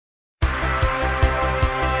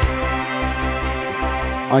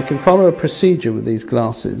I can follow a procedure with these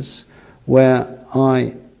glasses where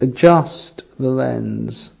I adjust the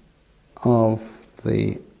lens of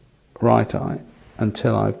the right eye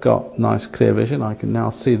until I've got nice clear vision. I can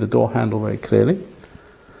now see the door handle very clearly.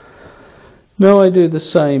 Now I do the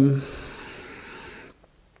same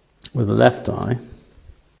with the left eye.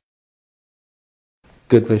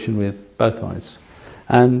 Good vision with both eyes.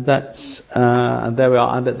 And that's and there we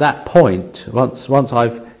are. And at that point, once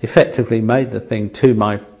I've effectively made the thing to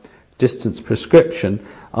my distance prescription,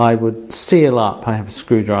 I would seal up. I have a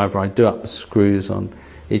screwdriver. I do up the screws on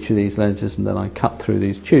each of these lenses, and then I cut through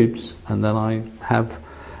these tubes, and then I have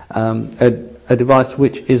a device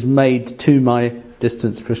which is made to my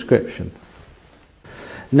distance prescription.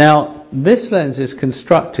 Now, this lens is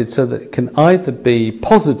constructed so that it can either be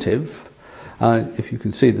positive, if you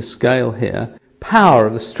can see the scale here. Power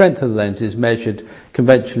of the strength of the lens is measured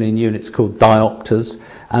conventionally in units called diopters,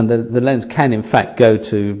 and the lens can in fact go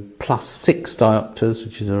to +6 diopters,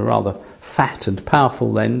 which is a rather fat and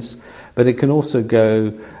powerful lens, but it can also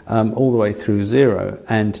go all the way through 0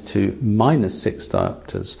 and to -6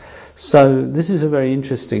 diopters. So this is a very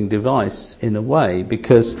interesting device in a way,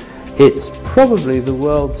 because it's probably the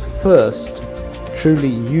world's first truly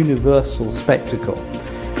universal spectacle,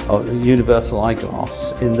 or universal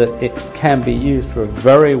eyeglass, in that it can be used for a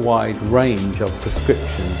very wide range of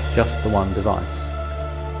prescriptions, just the one device.